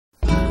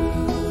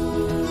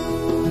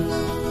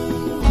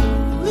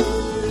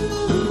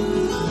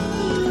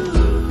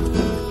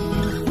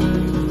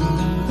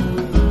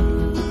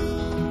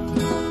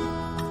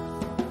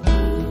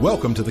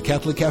Welcome to the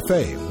Catholic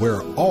Cafe,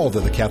 where all that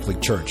the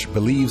Catholic Church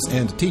believes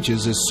and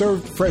teaches is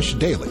served fresh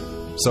daily.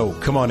 So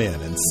come on in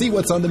and see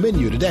what's on the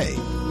menu today.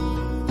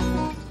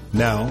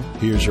 Now,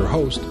 here's your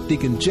host,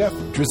 Deacon Jeff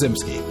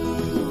Drzymski.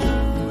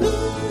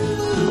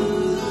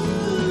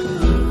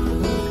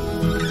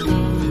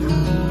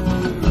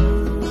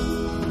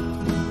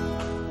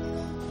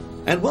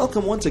 And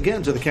welcome once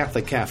again to the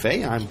Catholic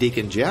Cafe. I'm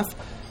Deacon Jeff,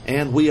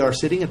 and we are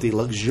sitting at the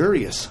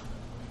luxurious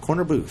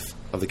corner booth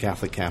of the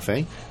Catholic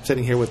Cafe.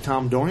 Sitting here with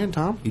Tom Dorian.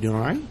 Tom, you doing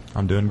all right?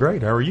 I'm doing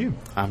great. How are you?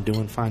 I'm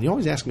doing fine. You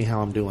always ask me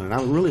how I'm doing, and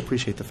I really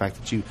appreciate the fact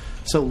that you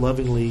so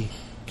lovingly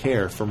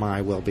care for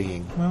my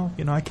well-being. Well,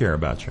 I care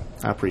about you.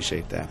 I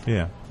appreciate that.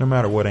 Yeah. No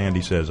matter what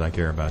Andy says, I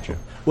care about you.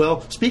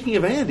 Well, speaking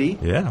of Andy...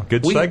 Yeah,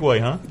 good segue,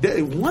 huh?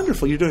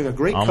 Wonderful. You're doing a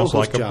great almost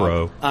co-host like a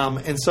job. pro.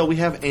 And so we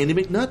have Andy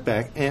McNutt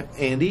back.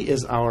 Andy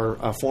is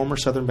our former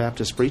Southern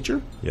Baptist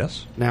preacher.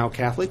 Yes. Now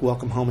Catholic.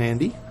 Welcome home,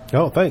 Andy.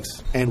 Oh,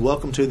 thanks. And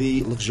welcome to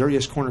the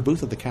luxurious corner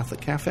booth of the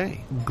Catholic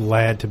Cafe.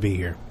 Glad to be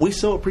here. We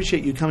so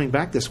appreciate you coming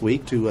back this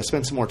week to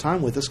spend some more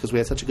time with us because we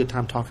had such a good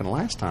time talking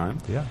last time.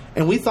 Yeah.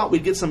 And we thought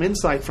we'd get some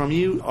insight from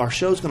you. Our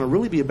show's going to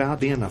really be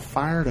about being a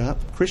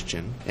fired-up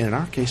Christian, and in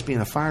our case, being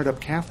a fired-up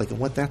Catholic and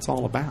what that's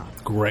all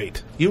about.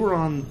 Great. You were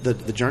on the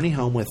journey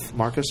home with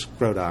Marcus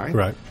Grodi.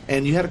 Right.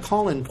 And you had a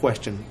call-in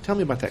question. Tell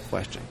me about that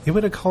question. We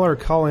had a caller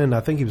call in,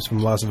 I think he was from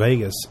Las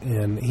Vegas,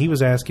 and he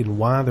was asking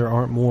why there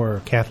aren't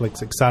more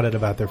Catholics excited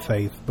about their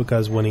faith,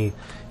 because when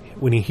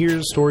he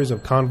hears stories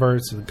of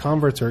converts, the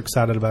converts are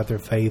excited about their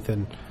faith,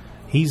 and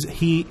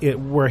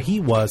where he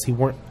was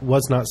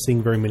not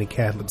seeing very many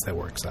Catholics that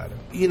were excited.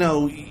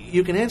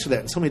 You can answer that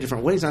in so many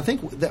different ways. I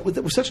think that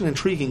was such an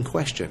intriguing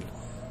question.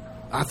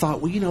 I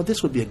thought,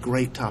 this would be a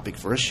great topic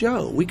for a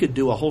show. We could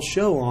do a whole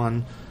show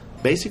on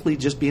basically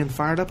just being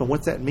fired up and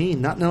what's that mean,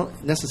 not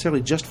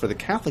necessarily just for the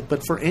Catholic,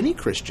 but for any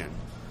Christian.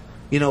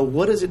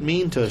 What does it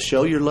mean to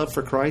show your love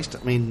for Christ?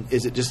 I mean,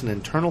 is it just an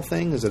internal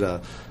thing? Is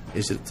it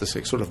this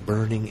sort of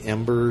burning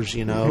embers,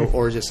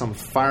 or is it some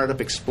fired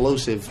up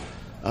explosive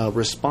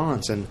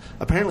response? And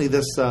apparently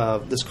this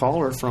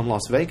caller from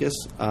Las Vegas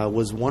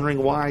was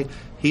wondering why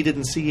he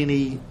didn't see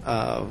any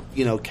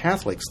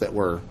Catholics that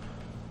were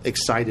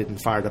excited and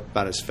fired up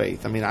about his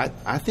faith. I mean,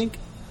 I think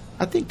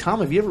Tom,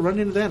 have you ever run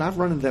into that? I've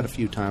run into that a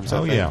few times.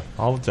 Oh yeah,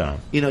 all the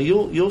time.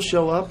 You'll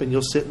show up and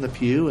you'll sit in the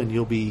pew and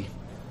you'll be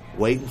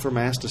waiting for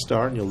Mass to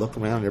start, and you'll look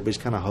around and everybody's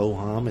kind of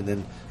ho-hum, and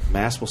then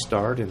Mass will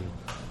start and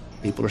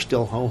people are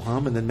still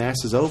ho-hum, and then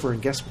Mass is over,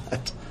 and guess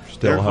what? Still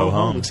they're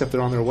ho-hum, except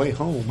they're on their way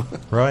home.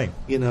 Right.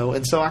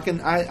 And so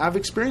I've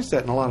experienced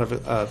that in a lot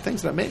of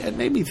things that it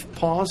made me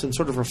pause and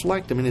sort of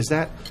reflect. I mean, is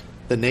that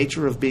the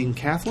nature of being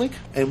Catholic?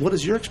 And what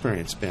has your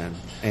experience been,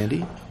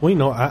 Andy?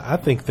 Well, I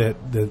think that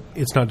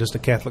it's not just a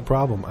Catholic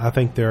problem. I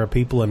think there are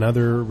people in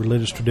other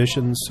religious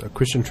traditions,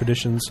 Christian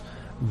traditions,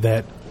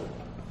 that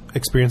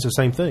experience the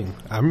same thing.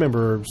 I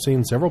remember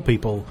seeing several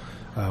people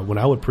when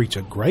I would preach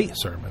a great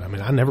sermon. I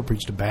mean, I never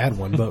preached a bad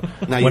one, but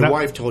now your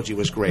wife told you it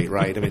was great,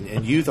 right? I mean,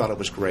 and you thought it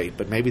was great,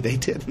 but maybe they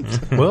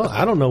didn't. Well,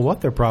 I don't know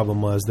what their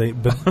problem was.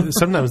 But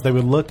sometimes they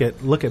would look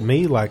at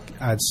me like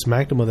I'd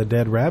smacked them with a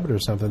dead rabbit or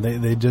something.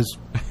 They just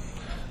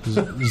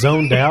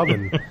zoned out.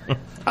 And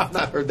I've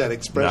not heard that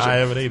expression. No, I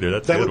haven't either.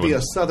 That would be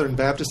a Southern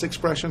Baptist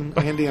expression,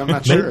 Andy. I'm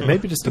not sure.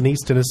 Maybe just an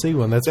East Tennessee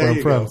one. That's where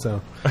I'm from. Go.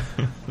 So,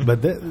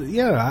 but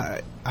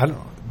I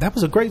don't. That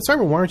was a great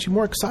sermon. Why aren't you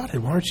more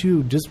excited? Why aren't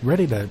you just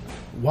ready to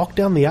walk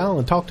down the aisle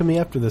and talk to me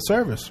after the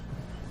service?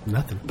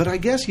 Nothing. But I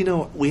guess,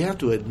 we have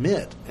to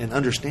admit and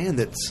understand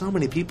that so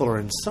many people are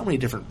in so many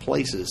different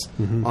places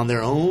on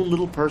their own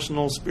little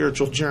personal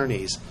spiritual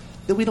journeys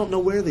that we don't know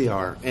where they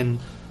are. And,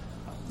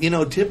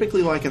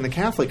 typically like in the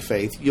Catholic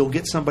faith, you'll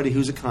get somebody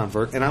who's a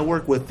convert. And I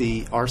work with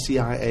the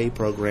RCIA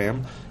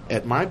program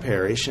at my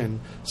parish. And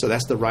so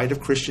that's the Rite of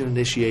Christian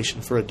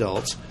Initiation for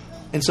Adults.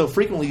 And so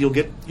frequently you're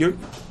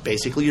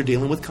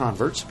dealing with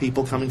converts,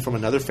 people coming from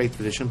another faith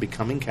tradition,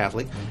 becoming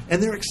Catholic,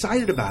 and they're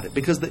excited about it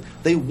because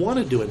they want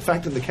to do it. In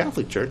fact, in the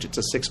Catholic Church, it's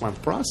a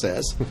 6-month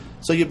process,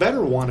 so you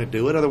better want to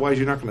do it, otherwise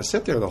you're not going to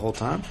sit there the whole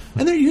time.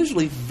 And they're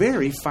usually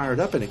very fired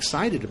up and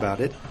excited about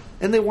it,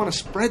 and they want to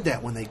spread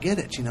that when they get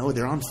it.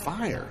 They're on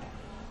fire.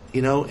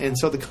 And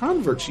so the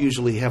converts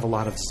usually have a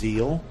lot of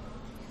zeal,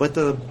 but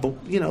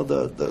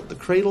the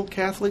cradle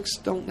Catholics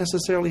don't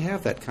necessarily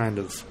have that kind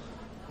of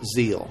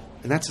zeal.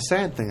 And that's a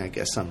sad thing, I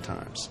guess,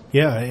 sometimes.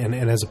 Yeah, and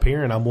as a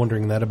parent, I'm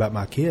wondering that about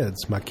my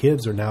kids. My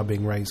kids are now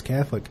being raised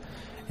Catholic,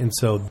 and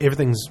so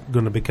everything's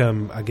going to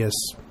become, I guess,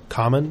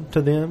 common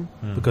to them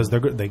because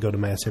they go to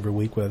Mass every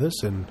week with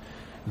us, and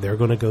they're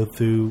going to go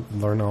through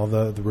and learn all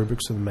the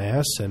rubrics of the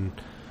Mass. And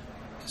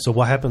so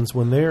what happens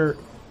when they're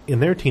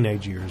in their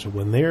teenage years or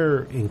when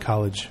they're in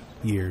college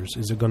years?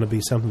 Is it going to be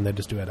something they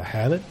just do out of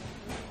habit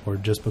or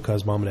just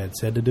because Mom and Dad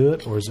said to do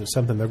it, or is it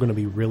something they're going to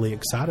be really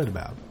excited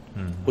about?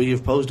 Well,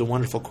 you've posed a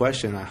wonderful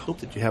question, and I hope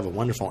that you have a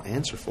wonderful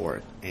answer for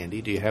it.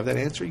 Andy, do you have that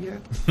answer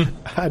yet?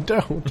 I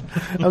don't.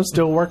 I'm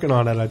still working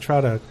on it. I try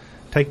to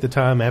take the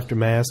time after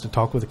Mass to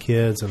talk with the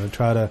kids, and I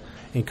try to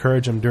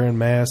encourage them during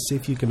Mass, see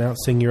if you can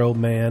out-sing your old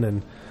man,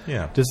 and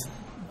just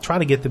try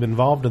to get them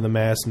involved in the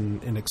Mass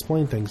and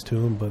explain things to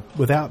them, but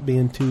without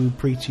being too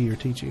preachy or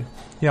teachy.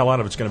 Yeah, a lot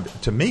of it's going to be,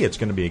 to me, it's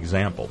going to be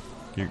example.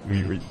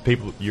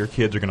 Your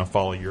kids are going to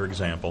follow your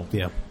example.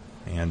 Yeah.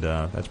 And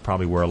that's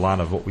probably where a lot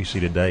of what we see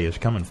today is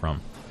coming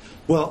from.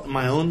 Well,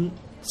 my own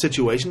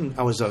situation,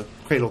 I was a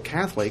cradle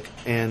Catholic,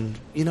 and,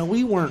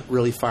 we weren't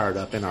really fired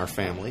up in our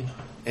family,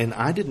 and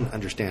I didn't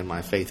understand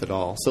my faith at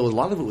all. So a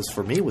lot of it was,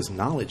 for me, was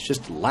knowledge,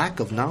 just lack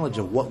of knowledge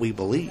of what we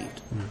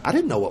believed. I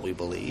didn't know what we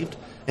believed.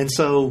 And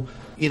so,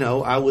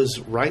 I was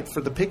ripe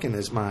for the picking,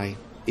 as my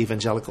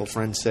evangelical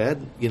friend said,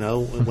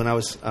 when I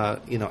was,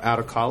 out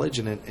of college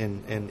and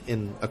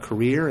in a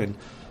career, and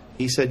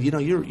he said,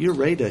 you're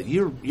ready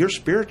to, you're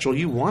spiritual,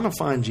 you want to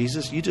find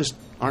Jesus, you just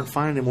aren't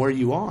finding him where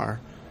you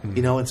are.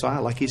 And so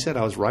like he said,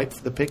 I was ripe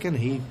for the picking.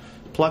 He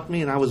plucked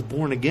me, and I was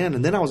born again,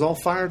 and then I was all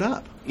fired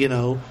up,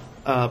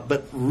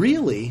 But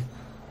really,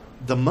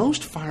 the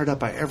most fired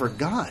up I ever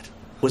got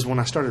was when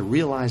I started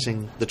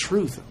realizing the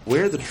truth,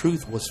 where the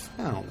truth was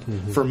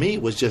found. For me,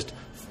 it was just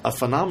a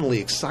phenomenally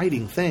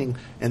exciting thing,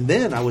 and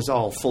then I was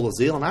all full of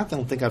zeal, and I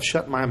don't think I've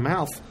shut my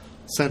mouth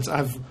since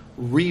I've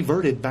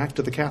reverted back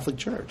to the Catholic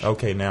Church.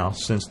 Okay, now,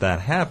 since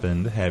that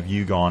happened, have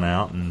you gone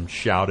out and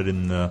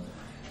shouted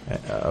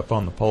up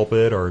on the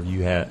pulpit, or have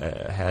you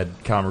had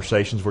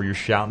conversations where you're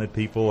shouting at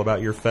people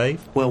about your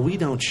faith? Well, we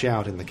don't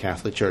shout in the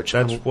Catholic Church.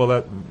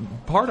 That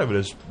part of it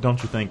is,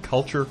 don't you think,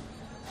 culture?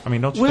 I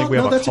mean, don't you think we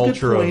have a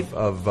culture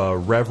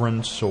of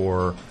reverence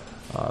or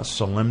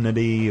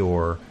solemnity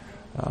or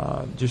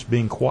just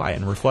being quiet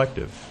and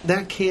reflective?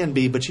 That can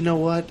be, but you know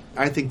what?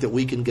 I think that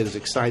we can get as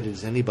excited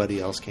as anybody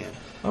else can.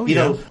 Oh,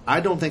 yeah. I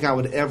don't think I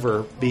would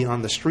ever be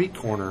on the street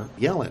corner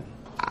yelling.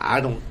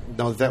 I don't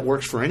know if that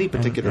works for any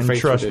particular and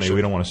faith trust tradition. me,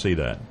 we don't want to see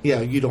that.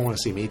 Yeah, you don't want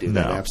to see me do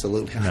that,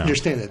 absolutely. I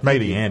understand it.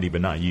 Maybe Andy,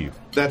 but not you.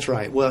 That's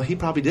right. Well, he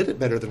probably did it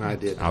better than I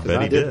did. I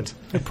bet he did.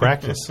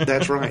 Practice.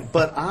 That's right.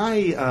 But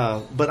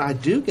I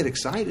do get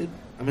excited.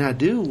 I mean, I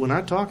do. When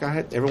I talk,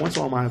 every once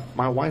in a while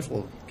my wife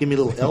will give me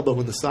a little elbow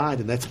in the side,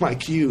 and that's my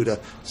cue to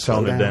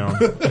tone it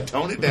down.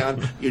 Tone it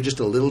down. You're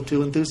just a little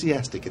too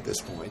enthusiastic at this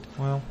point.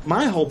 Well,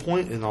 my whole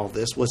point in all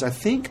this was, I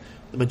think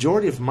the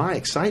majority of my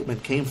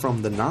excitement came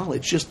from the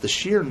knowledge, just the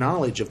sheer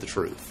knowledge of the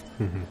truth.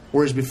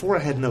 Whereas before,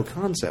 I had no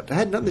concept. I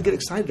had nothing to get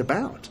excited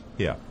about.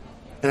 Yeah.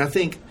 And I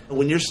think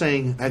when you're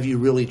saying, have you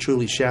really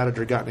truly shouted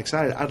or gotten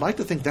excited, I'd like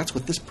to think that's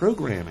what this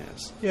program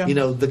is. Yeah.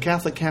 The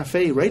Catholic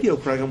Cafe radio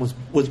program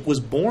was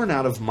born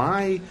out of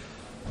my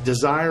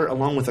desire,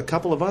 along with a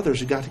couple of others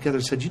who got together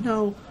and said,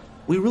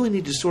 we really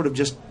need to sort of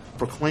just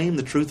proclaim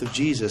the truth of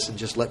Jesus and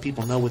just let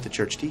people know what the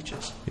church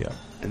teaches. Yeah.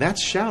 And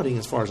that's shouting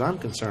as far as I'm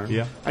concerned.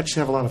 Yeah. I just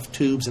have a lot of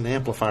tubes and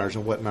amplifiers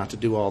and whatnot to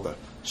do all the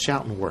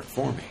shouting work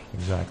for me.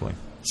 Exactly.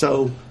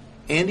 So,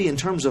 Andy, in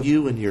terms of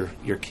you and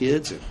your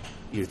kids,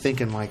 you're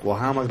thinking like, well,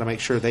 how am I going to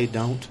make sure they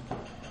don't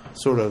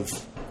sort of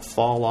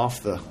fall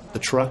off the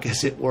truck,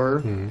 as it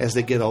were, as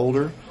they get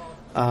older?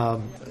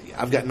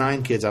 I've got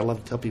 9 kids. I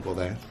love to tell people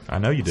that. I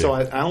know you do. So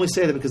I only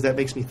say that because that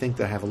makes me think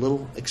that I have a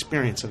little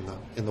experience in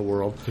the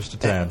world. Just a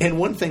tad. And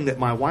one thing that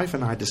my wife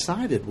and I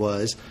decided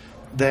was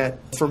that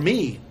for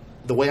me,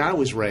 the way I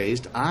was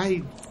raised,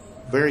 I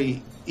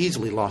very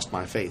easily lost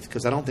my faith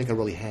because I don't think I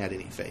really had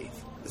any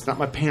faith. It's not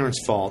my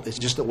parents' fault. It's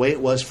just the way it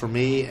was for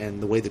me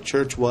and the way the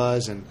church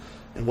was and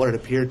what it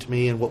appeared to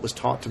me and what was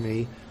taught to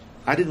me.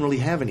 I didn't really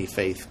have any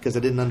faith because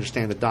I didn't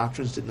understand the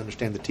doctrines, didn't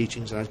understand the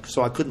teachings, and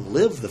so I couldn't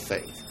live the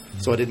faith.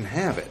 So I didn't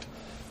have it.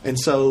 And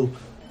so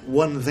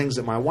one of the things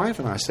that my wife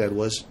and I said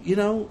was,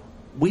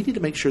 we need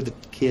to make sure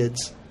that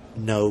kids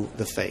know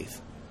the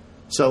faith.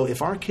 So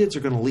if our kids are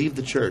going to leave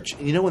the church,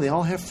 and when they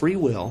all have free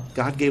will,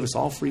 God gave us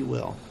all free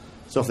will.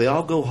 So if they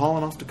all go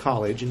hauling off to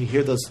college, and you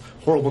hear those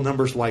horrible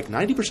numbers like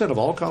 90% of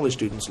all college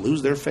students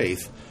lose their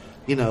faith,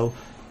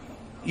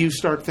 you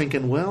start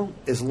thinking, well,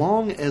 as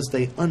long as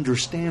they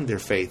understand their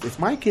faith, if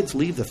my kids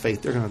leave the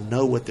faith, they're going to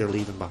know what they're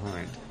leaving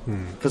behind.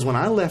 Because when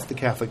I left the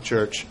Catholic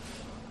Church,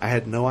 I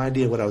had no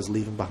idea what I was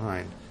leaving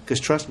behind. Because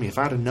trust me, if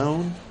I'd have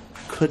known, I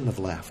couldn't have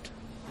left.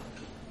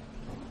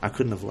 I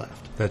couldn't have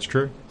left. That's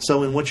true.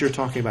 So in what you're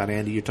talking about,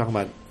 Andy, you're talking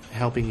about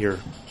helping your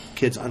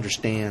kids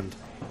understand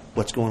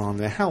what's going on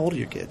there. How old are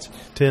your kids?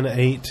 10,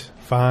 8,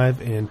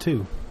 5, and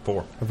 2.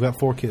 4. I've got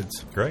 4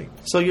 kids. Great.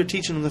 So you're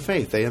teaching them the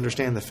faith. They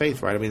understand the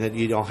faith, right? I mean, that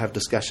you all have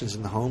discussions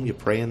in the home. You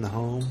pray in the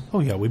home.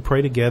 Oh, yeah. We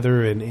pray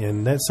together,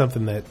 and that's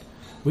something that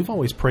we've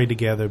always prayed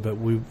together, but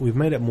we've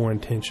made it more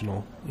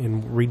intentional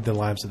in reading the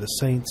lives of the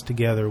saints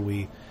together.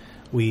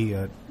 We're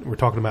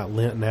talking about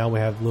Lent now. We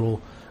have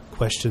little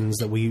questions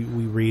that we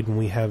read, and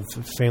we have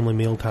family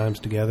meal times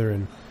together,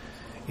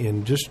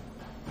 and just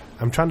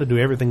I'm trying to do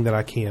everything that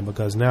I can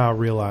because now I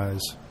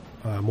realize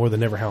more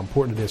than ever how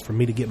important it is for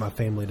me to get my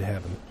family to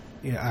heaven.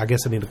 Yeah, I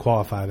guess I need to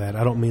qualify that.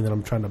 I don't mean that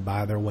I'm trying to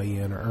buy their way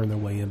in or earn their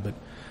way in,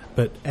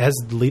 but as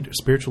the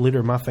spiritual leader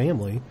of my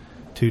family,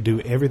 to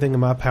do everything in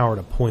my power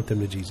to point them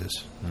to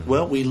Jesus.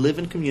 Well, we live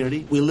in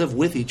community. We live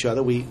with each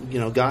other.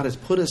 God has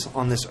put us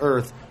on this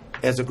earth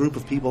as a group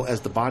of people,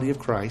 as the body of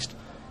Christ.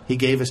 He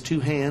gave us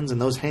 2 hands,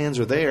 and those hands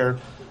are there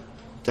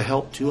to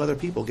help 2 other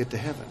people get to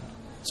heaven.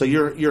 So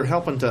you're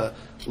helping to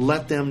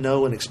let them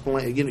know and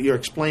explain. You're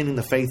explaining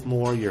the faith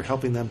more. You're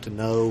helping them to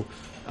know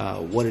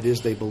what it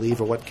is they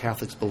believe or what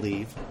Catholics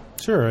believe.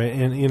 Sure,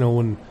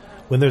 and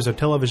when there's a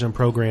television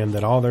program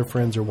that all their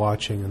friends are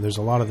watching, and there's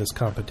a lot of this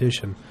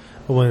competition,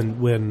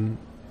 when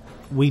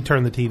we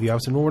turn the TV off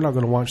and say, well, we're not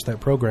going to watch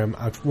that program,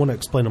 I want to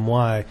explain them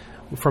why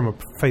from a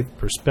faith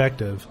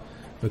perspective,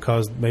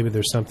 because maybe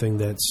there's something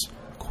that's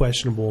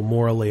questionable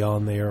morally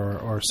on there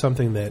or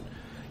something that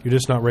you're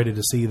just not ready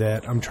to see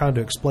that. I'm trying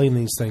to explain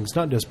these things,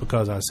 not just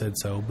because I said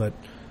so, but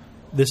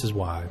this is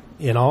why.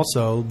 And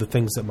also the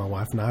things that my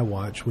wife and I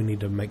watch, we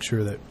need to make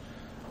sure that,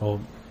 well,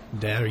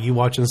 Dad, are you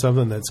watching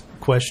something that's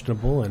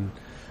questionable? And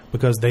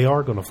because they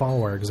are going to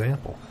follow our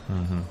example.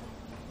 Mm-hmm.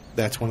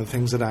 That's one of the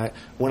things that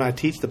when I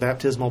teach the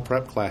baptismal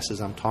prep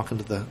classes, I'm talking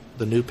to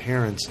the new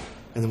parents,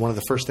 and one of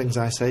the first things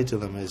I say to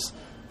them is,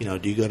 do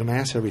you go to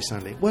Mass every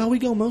Sunday? Well, we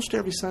go most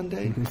every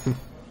Sunday.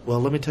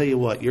 Well, let me tell you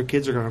what, your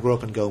kids are going to grow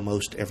up and go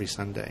most every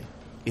Sunday.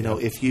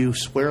 If you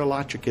swear a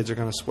lot, your kids are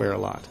going to swear a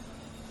lot.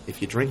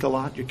 If you drink a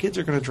lot, your kids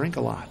are going to drink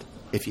a lot.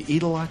 If you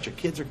eat a lot, your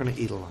kids are going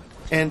to eat a lot.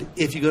 And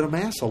if you go to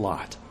Mass a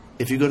lot,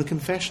 if you go to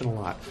confession a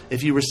lot,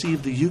 if you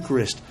receive the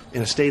Eucharist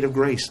in a state of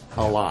grace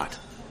a lot,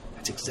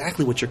 that's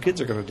exactly what your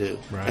kids are going to do.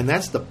 Right. And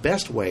that's the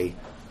best way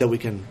that we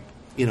can,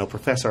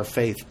 profess our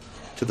faith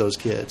to those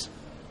kids.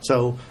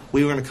 So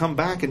we're going to come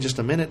back in just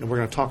a minute, and we're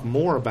going to talk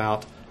more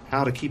about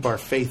how to keep our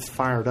faith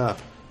fired up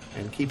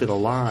and keep it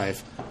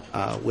alive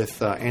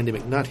with Andy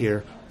McNutt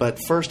here. But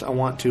first, I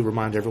want to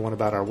remind everyone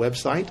about our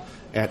website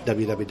at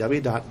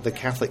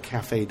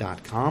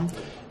www.thecatholiccafe.com.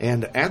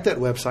 And at that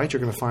website, you're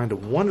going to find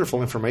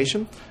wonderful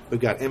information. We've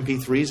got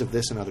MP3s of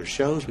this and other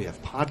shows. We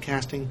have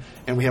podcasting,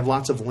 and we have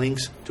lots of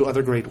links to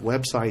other great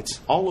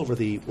websites all over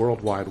the World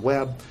Wide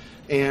Web.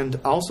 And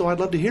also, I'd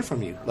love to hear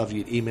from you. Love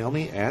you to email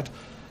me at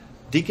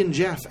Deacon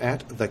Jeff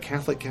at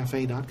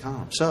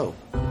thecatholiccafe.com. So,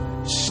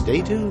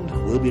 stay tuned.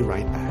 We'll be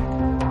right back.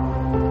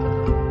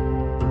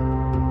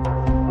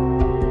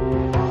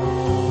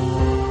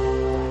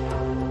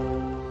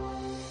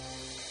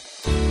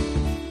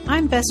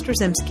 I'm Bess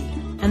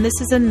Drzymski, and this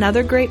is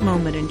another great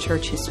moment in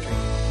church history.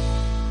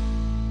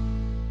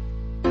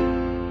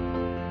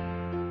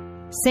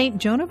 St.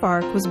 Joan of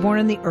Arc was born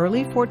in the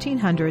early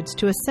 1400s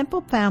to a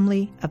simple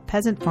family of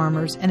peasant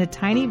farmers in a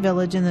tiny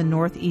village in the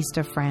northeast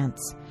of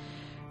France.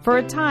 For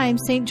a time,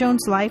 St.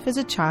 Joan's life as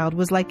a child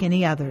was like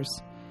any others.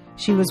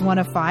 She was one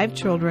of 5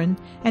 children,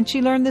 and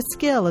she learned the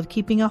skill of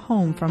keeping a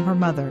home from her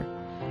mother.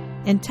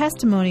 In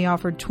testimony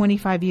offered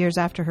 25 years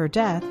after her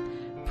death,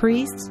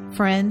 priests,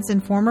 friends,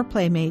 and former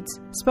playmates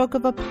spoke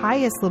of a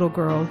pious little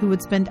girl who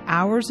would spend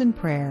hours in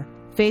prayer,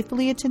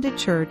 faithfully attended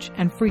church,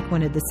 and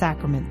frequented the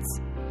sacraments.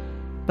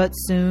 But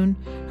soon,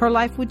 her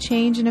life would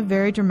change in a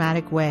very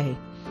dramatic way.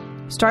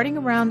 Starting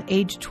around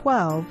age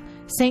 12,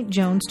 St.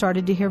 Joan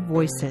started to hear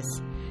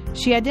voices.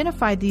 She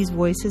identified these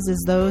voices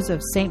as those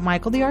of St.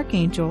 Michael the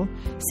Archangel,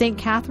 St.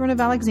 Catherine of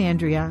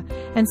Alexandria,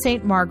 and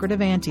St. Margaret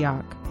of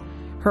Antioch.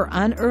 Her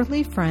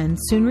unearthly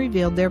friends soon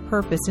revealed their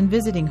purpose in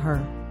visiting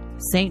her.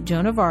 St.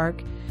 Joan of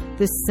Arc,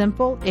 this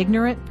simple,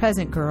 ignorant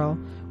peasant girl,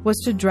 was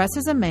to dress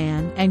as a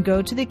man and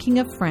go to the King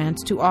of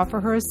France to offer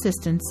her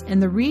assistance in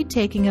the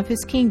retaking of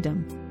his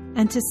kingdom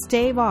and to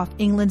stave off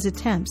England's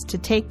attempts to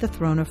take the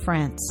throne of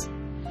France.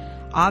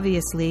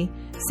 Obviously,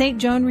 St.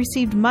 Joan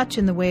received much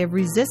in the way of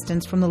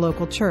resistance from the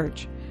local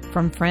church,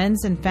 from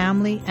friends and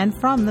family, and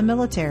from the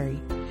military.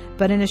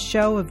 But in a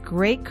show of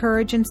great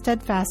courage and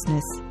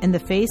steadfastness in the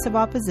face of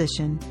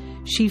opposition,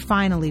 she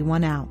finally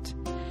won out.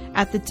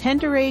 At the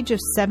tender age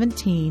of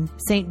 17,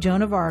 St.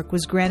 Joan of Arc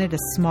was granted a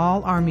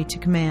small army to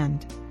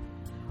command.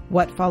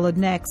 What followed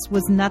next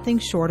was nothing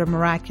short of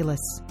miraculous.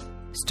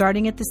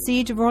 Starting at the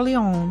siege of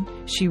Orleans,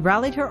 she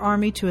rallied her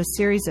army to a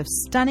series of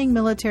stunning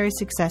military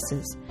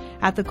successes,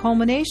 at the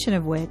culmination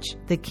of which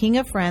the King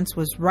of France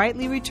was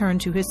rightly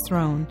returned to his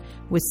throne,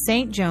 with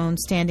St. Joan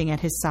standing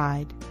at his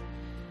side.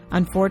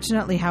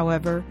 Unfortunately,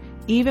 however,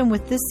 even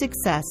with this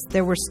success,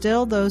 there were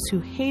still those who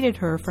hated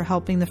her for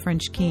helping the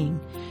French king.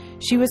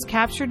 She was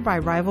captured by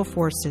rival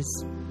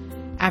forces.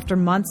 After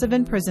months of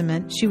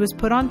imprisonment, she was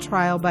put on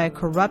trial by a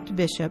corrupt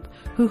bishop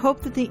who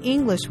hoped that the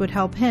English would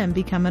help him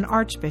become an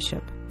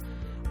archbishop.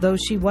 Though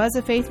she was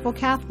a faithful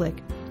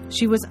Catholic,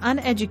 she was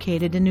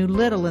uneducated and knew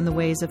little in the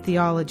ways of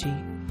theology.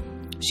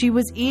 She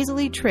was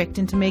easily tricked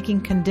into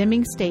making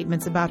condemning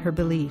statements about her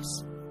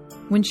beliefs.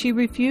 When she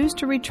refused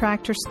to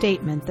retract her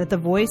statement that the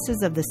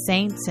voices of the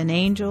saints and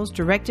angels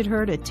directed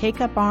her to take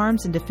up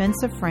arms in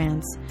defense of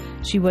France,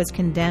 she was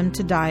condemned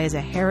to die as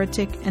a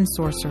heretic and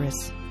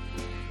sorceress.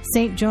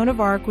 St. Joan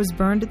of Arc was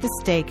burned at the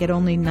stake at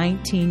only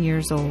 19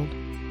 years old.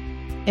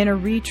 In a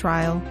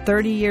retrial,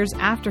 30 years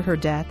after her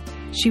death,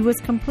 she was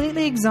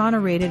completely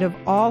exonerated of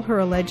all her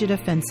alleged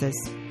offenses.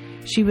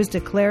 She was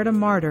declared a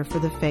martyr for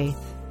the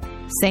faith.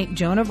 St.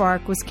 Joan of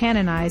Arc was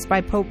canonized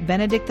by Pope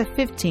Benedict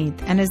XV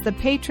and is the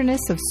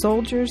patroness of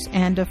soldiers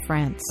and of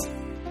France.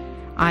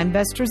 I'm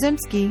Bess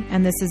Drzymski,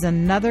 and this is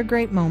another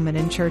great moment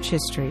in church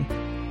history.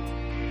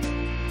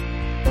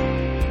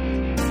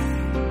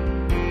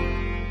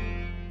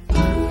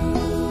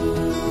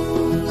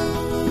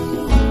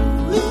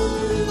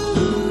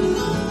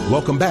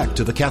 Welcome back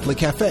to the Catholic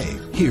Cafe.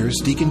 Here's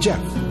Deacon Jeff.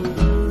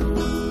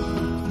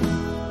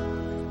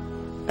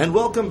 And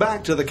welcome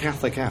back to the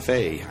Catholic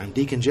Cafe. I'm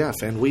Deacon Jeff,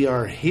 and we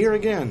are here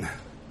again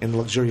in the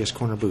luxurious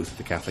corner booth at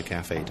the Catholic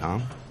Cafe,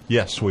 Tom.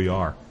 Yes, we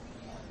are.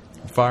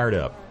 Fired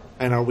up.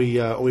 And are we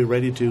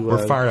ready to...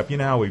 We're fired up. You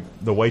know how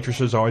the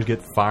waitresses always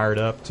get fired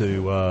up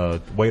to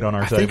wait on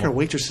our table? I think our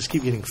waitresses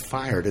keep getting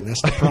fired, and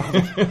that's the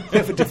problem. We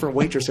have a different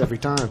waitress every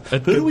time. Who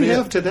do we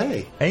have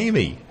today?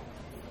 Amy.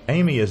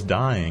 Amy is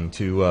dying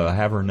to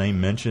have her name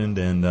mentioned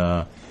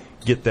and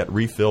get that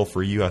refill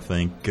for you, I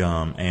think,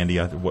 Andy.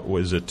 What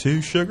was it,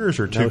 2 sugars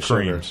or 2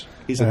 creams?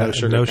 He's a no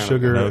sugar. No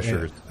sugar. No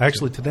sugar.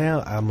 Actually, today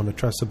I'm going to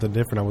try something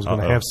different. I was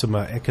going to have some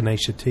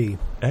echinacea tea.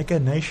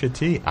 Echinacea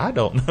tea? I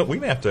don't know. We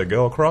may have to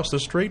go across the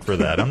street for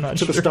that. I'm not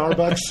to sure. To the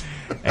Starbucks?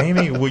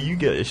 Amy, will you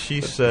get...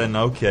 She's saying,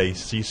 okay,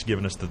 she's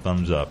giving us the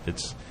thumbs up.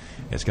 It's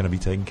going to be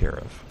taken care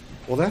of.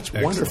 Well, that's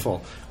excellent.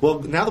 Wonderful. Well,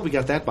 now that we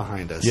got that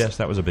behind us... Yes,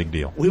 that was a big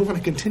deal. We want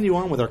to continue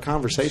on with our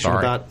conversation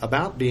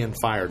about being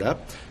fired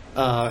up.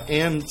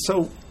 And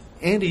so,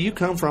 Andy, you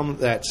come from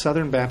that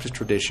Southern Baptist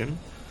tradition.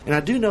 And I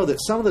do know that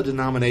some of the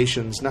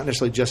denominations, not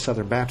necessarily just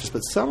Southern Baptist, but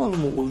some of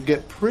them will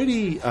get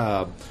pretty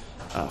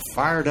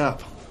fired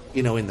up,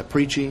 in the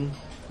preaching,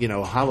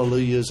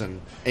 hallelujahs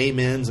and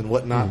amens and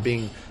whatnot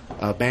being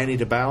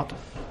bandied about.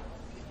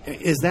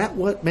 Is that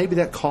what maybe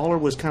that caller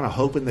was kind of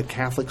hoping that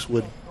Catholics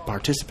would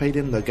participate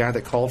in, the guy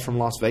that called from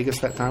Las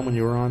Vegas that time when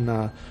you were on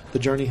the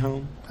journey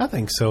home? I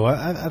think so.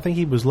 I think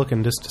he was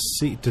looking just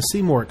to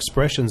see more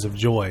expressions of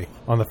joy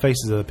on the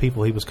faces of the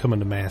people he was coming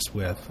to Mass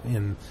with.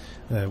 And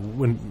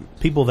when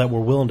people that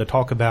were willing to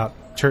talk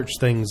about church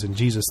things and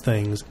Jesus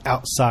things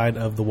outside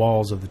of the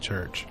walls of the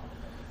church.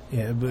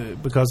 Yeah,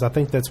 because I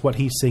think that's what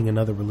he's seeing in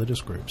other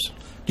religious groups.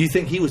 Do you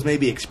think he was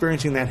maybe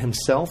experiencing that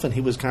himself, and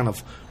he was kind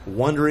of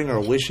wondering or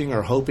wishing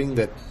or hoping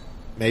that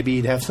maybe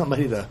he'd have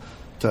somebody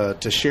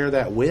to share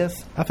that with?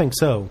 I think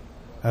so.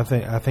 I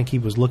think he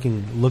was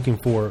looking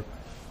for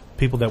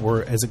people that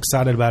were as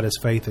excited about his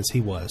faith as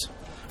he was.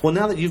 Well,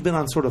 now that you've been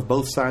on sort of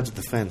both sides of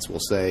the fence, we'll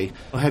say,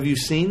 have you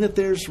seen that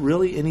there's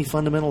really any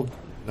fundamental,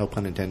 no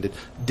pun intended,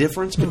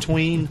 difference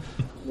between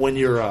when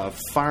you're a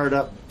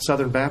fired-up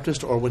Southern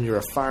Baptist or when you're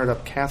a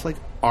fired-up Catholic?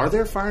 Are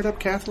there fired-up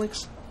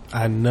Catholics?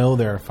 I know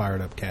there are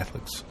fired-up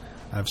Catholics.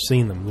 I've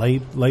seen them,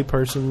 lay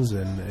persons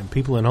and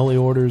people in holy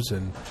orders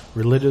and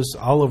religious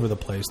all over the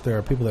place. There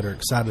are people that are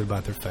excited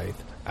about their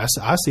faith.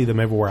 I see them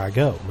everywhere I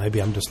go.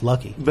 Maybe I'm just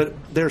lucky.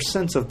 But their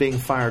sense of being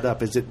fired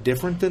up, is it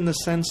different than the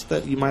sense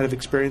that you might have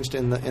experienced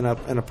in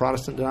a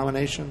Protestant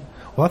denomination?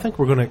 Well, I think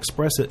we're going to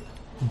express it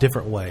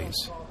different ways.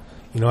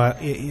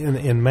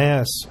 In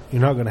Mass,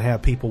 you're not going to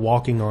have people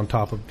walking on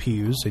top of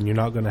pews, and you're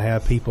not going to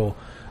have people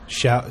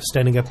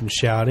standing up and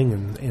shouting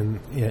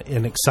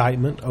in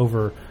excitement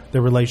over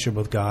their relationship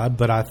with God.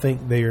 But I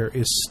think there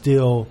can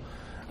still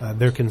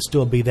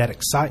be that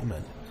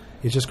excitement.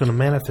 It's just going to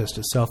manifest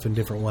itself in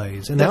different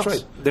ways. And that's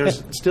right.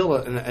 There's still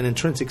an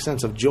intrinsic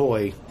sense of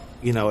joy,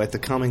 at the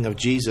coming of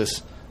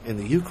Jesus in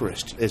the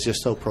Eucharist. It's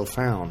just so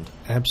profound.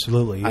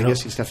 Absolutely. I guess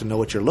you just have to know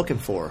what you're looking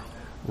for.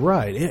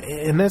 Right,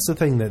 and that's the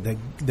thing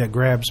that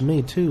grabs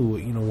me too.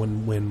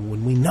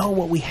 When we know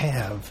what we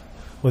have,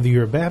 whether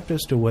you're a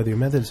Baptist or whether you're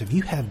Methodist, if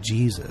you have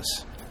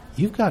Jesus,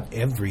 you've got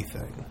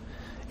everything.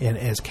 And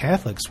as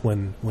Catholics,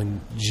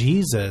 when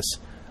Jesus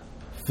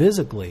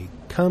physically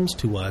comes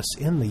to us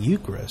in the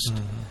Eucharist,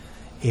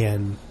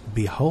 and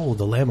behold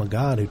the Lamb of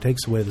God who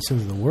takes away the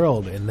sins of the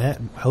world, and that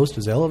host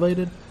is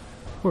elevated,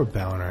 we're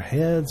bowing our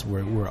heads,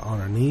 we're on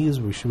our knees,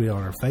 we should be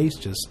on our face,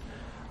 just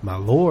my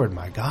Lord,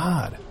 my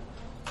God.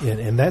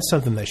 And that's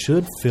something that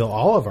should fill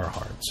all of our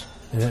hearts.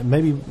 And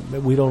maybe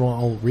we don't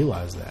all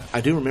realize that.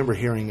 I do remember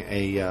hearing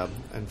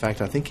in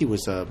fact, I think he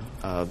was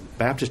a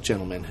Baptist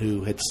gentleman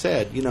who had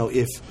said,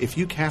 if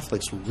you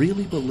Catholics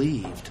really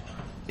believed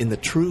in the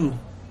true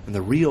and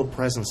the real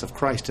presence of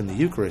Christ in the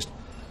Eucharist,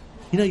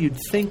 you'd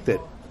think that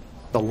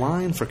the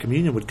line for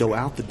communion would go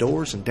out the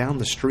doors and down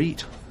the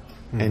street.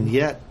 Mm-hmm. And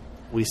yet,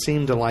 we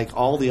seem to, like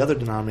all the other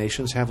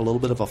denominations, have a little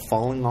bit of a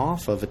falling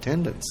off of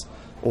attendance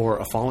or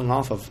a falling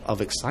off of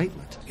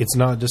excitement. It's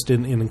not just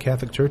in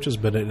Catholic churches,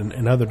 but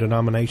in other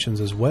denominations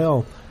as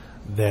well,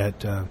 that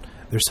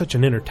there's such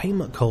an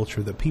entertainment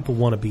culture that people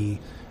want to be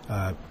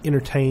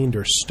entertained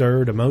or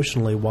stirred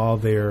emotionally while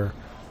they're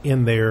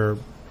in their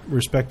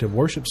respective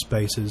worship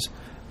spaces,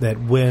 that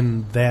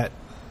when that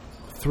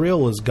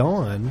thrill is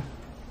gone,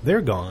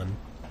 they're gone.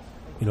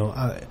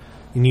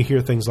 And you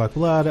hear things like,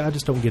 well, I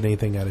just don't get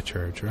anything out of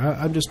church, or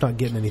I'm just not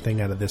getting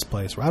anything out of this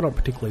place, or I don't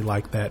particularly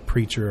like that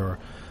preacher, or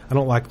I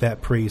don't like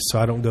that priest, so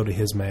I don't go to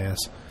his Mass.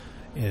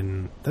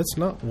 And that's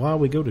not why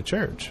we go to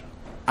church.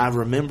 I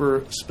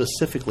remember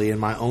specifically in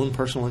my own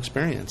personal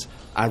experience,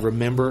 I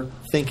remember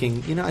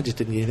thinking, I just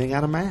didn't get anything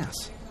out of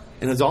Mass.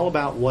 And it's all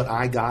about what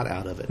I got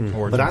out of it.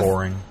 Or it's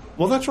boring.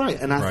 Well, that's right.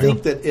 And I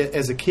think that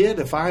as a kid,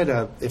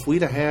 if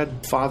we'd have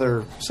had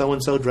Father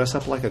so-and-so dress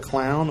up like a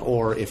clown,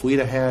 or if we'd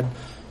have had,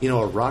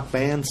 a rock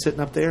band sitting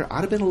up there,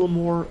 I'd have been a little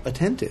more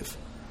attentive.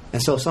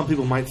 And so some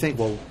people might think,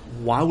 well,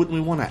 why wouldn't we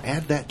want to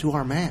add that to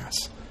our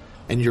Mass?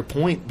 And your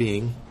point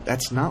being,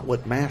 that's not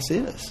what Mass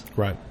is.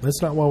 Right.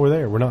 That's not why we're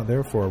there. We're not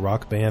there for a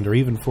rock band or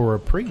even for a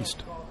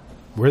priest.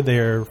 We're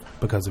there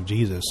because of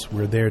Jesus.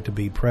 We're there to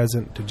be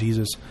present to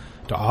Jesus,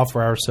 to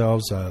offer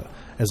ourselves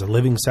as a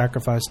living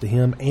sacrifice to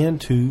Him, and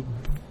to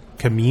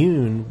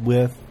commune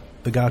with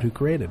the God who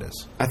created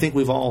us. I think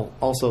we've all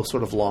also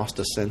sort of lost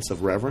a sense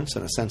of reverence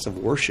and a sense of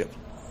worship.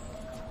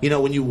 You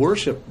know, when you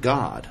worship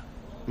God,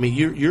 I mean,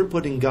 you're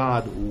putting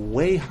God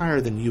way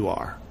higher than you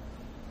are.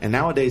 And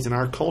nowadays in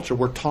our culture,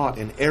 we're taught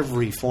in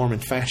every form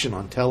and fashion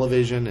on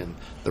television and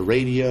the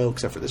radio,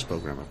 except for this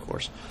program, of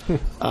course.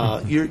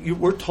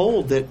 We're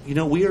told that, you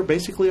know, we are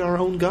basically our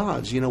own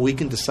gods. You know, we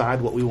can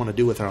decide what we want to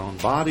do with our own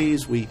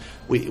bodies. We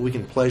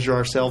can pleasure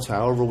ourselves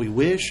however we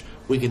wish.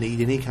 We can eat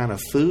any kind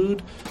of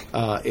food.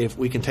 If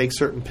we can take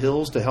certain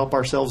pills to help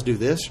ourselves do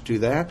this, do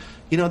that.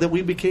 You know, that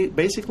we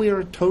basically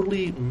are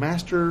totally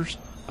masters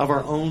of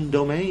our own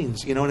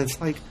domains. You know, and it's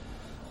like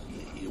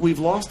we've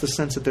lost the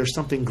sense that there's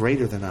something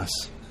greater than us.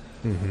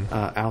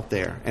 Out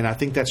there. And I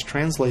think that's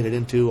translated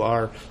into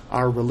our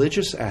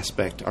religious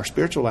aspect, our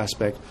spiritual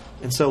aspect.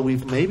 And so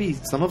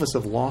some of us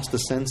have lost the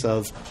sense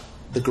of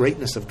the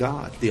greatness of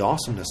God, the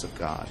awesomeness of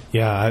God.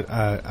 Yeah,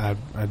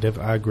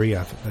 I agree.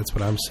 That's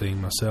what I'm seeing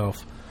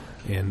myself.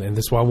 And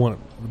that's why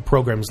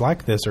programs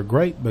like this are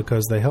great,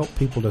 because they help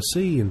people to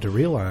see and to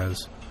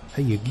realize,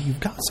 hey,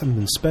 you've got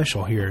something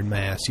special here in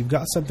Mass. You've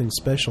got something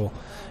special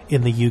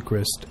in the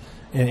Eucharist.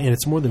 And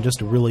it's more than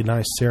just a really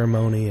nice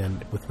ceremony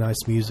and with nice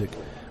music.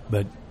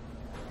 But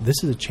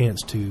this is a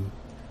chance to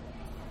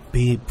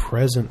be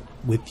present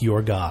with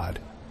your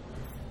God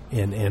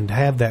and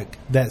have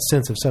that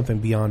sense of something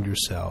beyond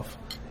yourself,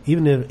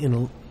 even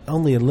in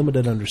only a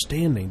limited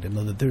understanding, to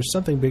know that there's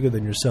something bigger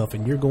than yourself,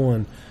 and you're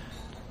going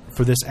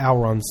for this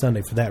hour on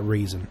Sunday for that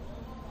reason.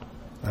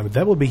 I mean,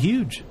 that would be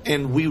huge.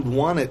 And we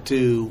want it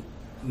to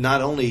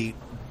not only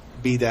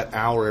be that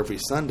hour every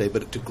Sunday,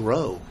 but to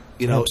grow.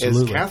 You know,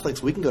 Absolutely. As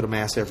Catholics, we can go to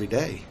Mass every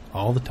day.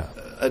 All the time.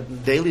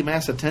 Daily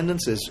Mass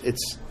attendance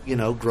it's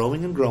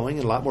growing and growing,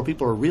 and a lot more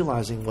people are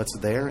realizing what's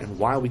there and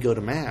why we go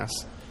to Mass,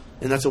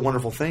 and that's a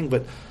wonderful thing.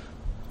 But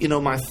you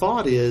know, my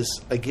thought is,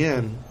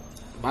 again,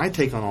 my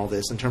take on all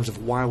this in terms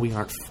of why we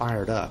aren't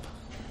fired up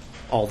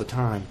all the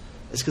time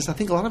is because I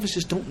think a lot of us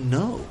just don't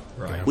know.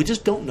 Right. We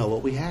just don't know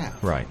what we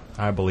have. Right.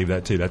 I believe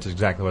that too. That's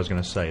exactly what I was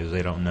going to say, is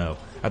they don't know.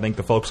 I think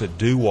the folks that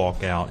do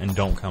walk out and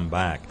don't come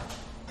back,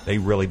 they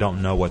really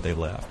don't know what they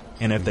left.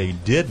 And if they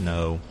did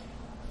know,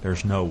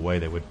 there's no way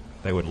they would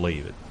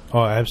leave it.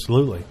 Oh,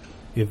 absolutely.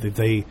 If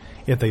they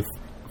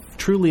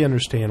truly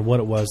understand what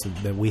it was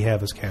that we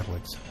have as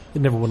Catholics, they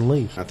never want to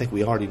leave. I think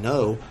we already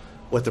know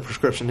what the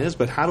prescription is,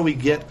 but how do we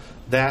get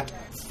that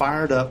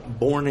fired up,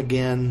 born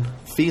again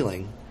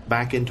feeling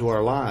back into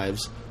our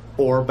lives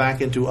or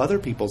back into other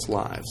people's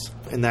lives?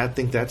 And I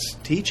think that's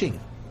teaching.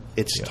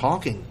 It's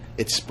talking.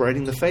 It's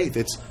spreading the faith.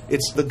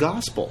 It's the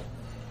gospel.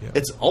 Yeah.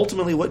 It's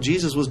ultimately what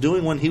Jesus was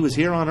doing when He was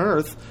here on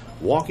earth,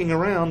 walking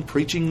around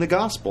preaching the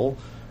gospel.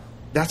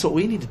 That's what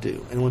we need to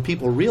do. And when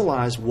people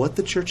realize what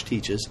the church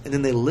teaches and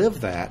then they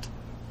live that,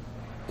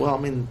 well, I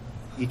mean,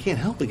 you can't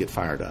help but get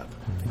fired up.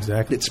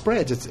 Exactly. It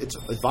spreads. It's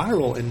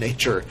viral in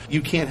nature.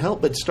 You can't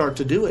help but start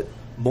to do it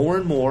more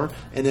and more,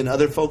 and then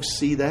other folks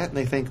see that and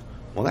they think,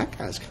 well, that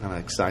guy's kind of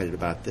excited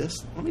about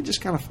this. Let me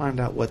just kind of find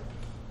out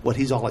what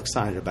he's all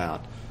excited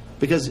about.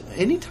 Because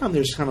anytime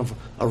there's kind of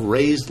a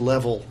raised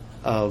level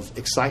of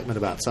excitement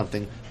about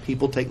something,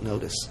 people take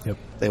notice. Yep.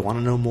 They want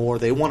to know more.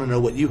 They want to know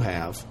what you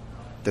have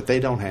that they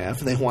don't have,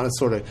 and they want to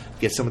sort of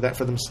get some of that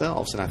for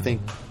themselves. And I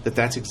think that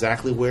that's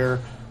exactly where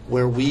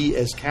we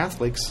as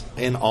Catholics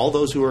and all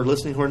those who are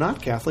listening who are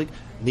not Catholic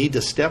need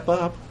to step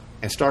up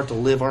and start to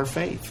live our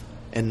faith,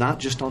 and not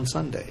just on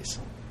Sundays.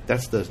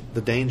 That's the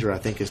danger, I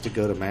think, is to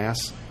go to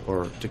Mass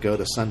or to go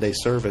to Sunday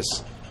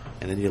service,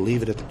 and then you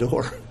leave it at the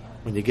door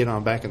when you get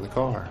on back in the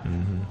car.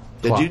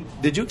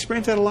 Mm-hmm. Did you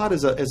experience that a lot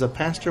as a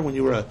pastor when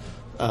you were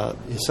a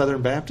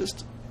Southern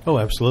Baptist? Oh,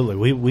 absolutely.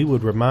 We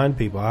would remind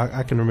people.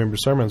 I can remember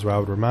sermons where I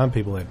would remind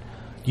people that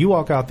you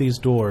walk out these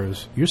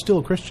doors, you're still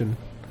a Christian,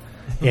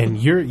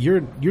 and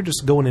you're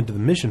just going into the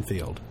mission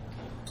field.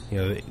 You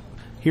know,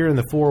 here in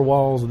the four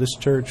walls of this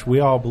church, we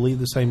all believe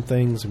the same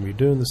things and we're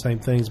doing the same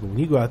things. But when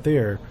you go out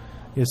there,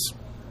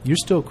 you're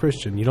still a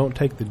Christian. You don't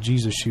take the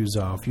Jesus shoes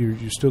off. You're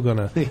still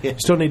you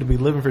still need to be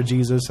living for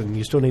Jesus, and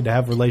you still need to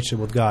have a relationship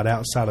with God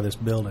outside of this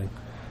building.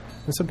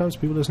 And sometimes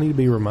people just need to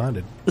be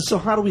reminded. So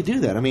how do we do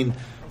that? I mean,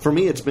 for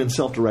me, it's been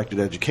self-directed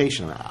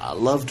education. I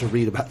love to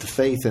read about the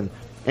faith, and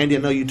Andy, I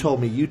know you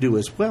told me you do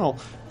as well.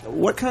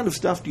 What kind of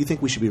stuff do you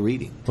think we should be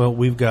reading? Well,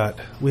 we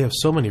have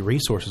so many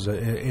resources.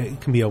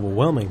 It can be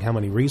overwhelming how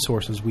many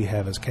resources we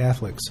have as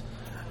Catholics.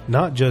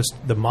 Not just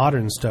the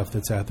modern stuff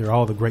that's out there,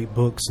 all the great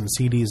books and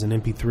CDs and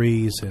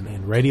MP3s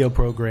and radio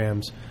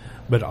programs,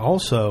 but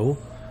also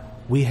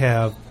we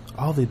have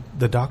all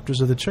the doctors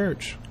of the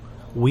church.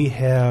 We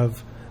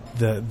have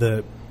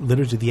the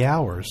Liturgy of the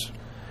Hours,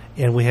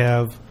 and we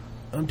have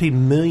umpteen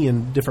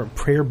million different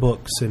prayer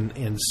books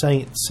and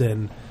saints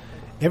and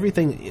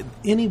everything.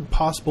 Any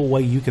possible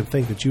way you can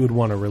think that you would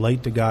want to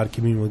relate to God,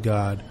 commune with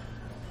God,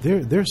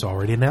 there's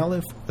already an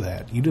outlet for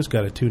that. You just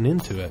got to tune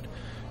into it.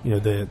 You know,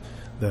 the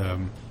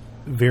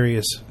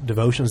various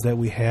devotions that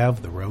we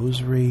have, the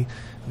rosary,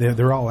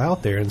 they're all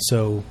out there, and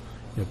so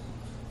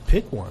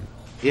pick one.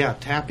 Yeah,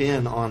 tap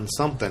in on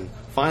something.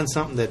 Find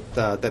something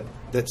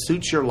that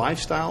suits your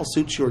lifestyle,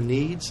 suits your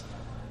needs.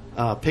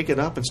 Pick it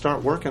up and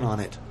start working on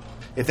it.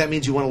 If that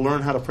means you want to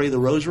learn how to pray the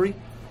rosary,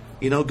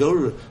 go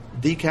to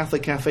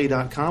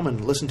thecatholiccafe.com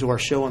and listen to our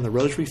show on the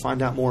rosary.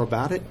 Find out more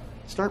about it.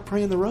 Start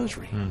praying the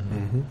rosary.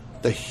 Mm-hmm.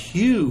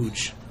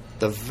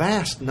 The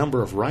vast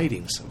number of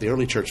writings of the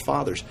early church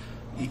fathers.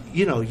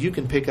 You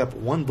can pick up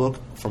one book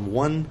from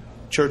one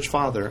church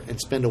father and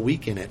spend a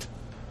week in it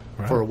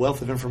for a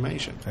wealth of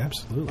information.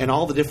 Absolutely. And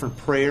all the different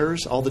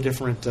prayers, all the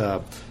different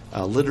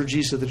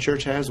liturgies that the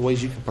church has,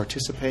 ways you can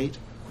participate.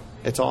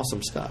 It's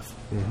awesome stuff.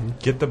 Mm-hmm.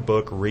 Get the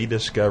book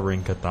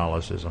Rediscovering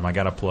Catholicism. I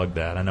got to plug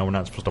that. I know we're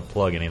not supposed to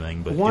plug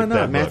anything, but why get not?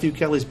 That Matthew book.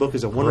 Kelly's book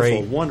is a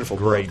wonderful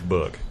Great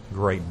book.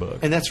 Great book.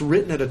 And that's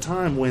written at a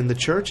time when the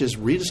church is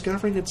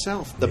rediscovering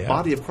itself. The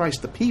body of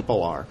Christ, the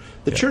people are.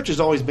 The church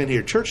has always been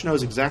here. Church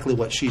knows exactly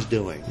what she's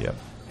doing. Yep.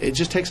 It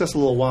just takes us a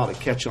little while to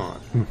catch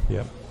on.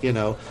 Yep.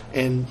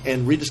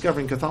 And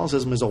Rediscovering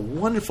Catholicism is a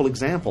wonderful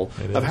example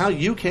of how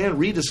you can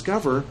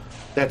rediscover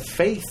that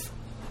faith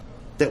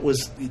that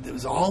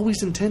was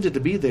always intended to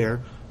be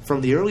there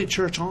from the early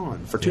church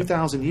on for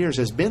 2,000 years,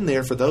 has been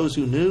there for those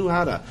who knew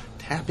how to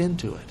tap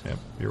into it. Yep,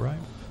 you're right.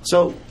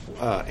 So,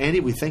 Andy,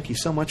 we thank you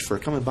so much for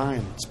coming by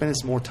and spending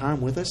some more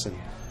time with us, and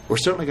we're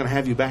certainly going to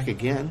have you back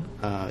again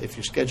if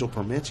your schedule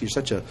permits. You're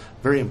such a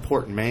very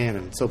important man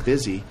and so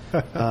busy.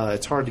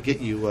 It's hard to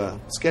get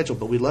you scheduled,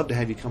 but we'd love to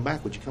have you come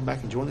back. Would you come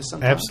back and join us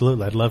sometime?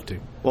 Absolutely. I'd love to.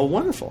 Well,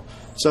 wonderful.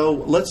 So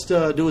let's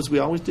do as we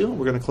always do, and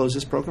we're going to close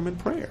this program in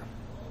prayer.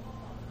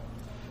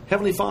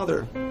 Heavenly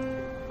Father,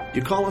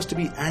 you call us to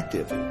be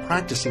active and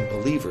practicing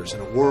believers in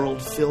a world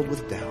filled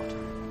with doubt.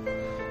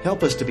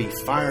 Help us to be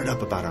fired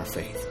up about our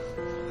faith.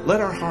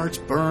 Let our hearts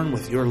burn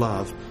with your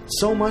love,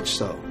 so much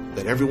so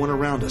that everyone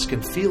around us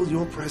can feel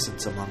your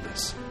presence among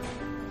us.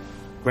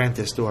 Grant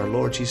this through our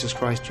Lord Jesus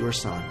Christ, your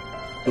Son,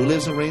 who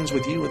lives and reigns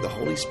with you in the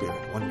Holy Spirit,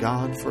 one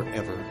God,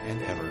 forever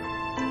and ever.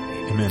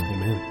 Amen.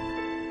 Amen.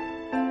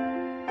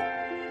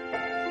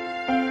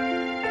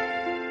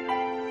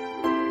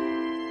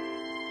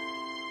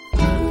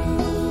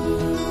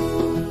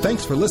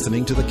 Thanks for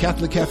listening to the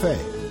Catholic Cafe.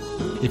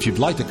 If you'd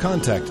like to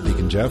contact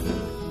Deacon Jeff,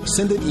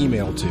 send an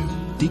email to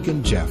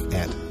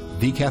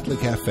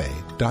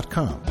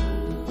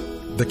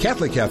deaconjeff@thecatholiccafe.com. The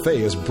Catholic Cafe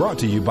is brought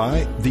to you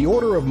by the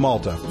Order of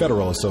Malta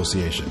Federal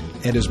Association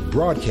and is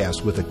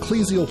broadcast with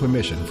ecclesial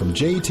permission from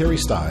J. Terry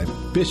Stive,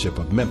 Bishop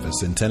of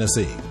Memphis in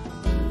Tennessee.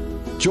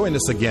 Join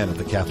us again at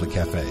the Catholic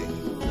Cafe.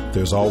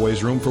 There's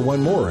always room for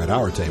one more at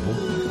our table.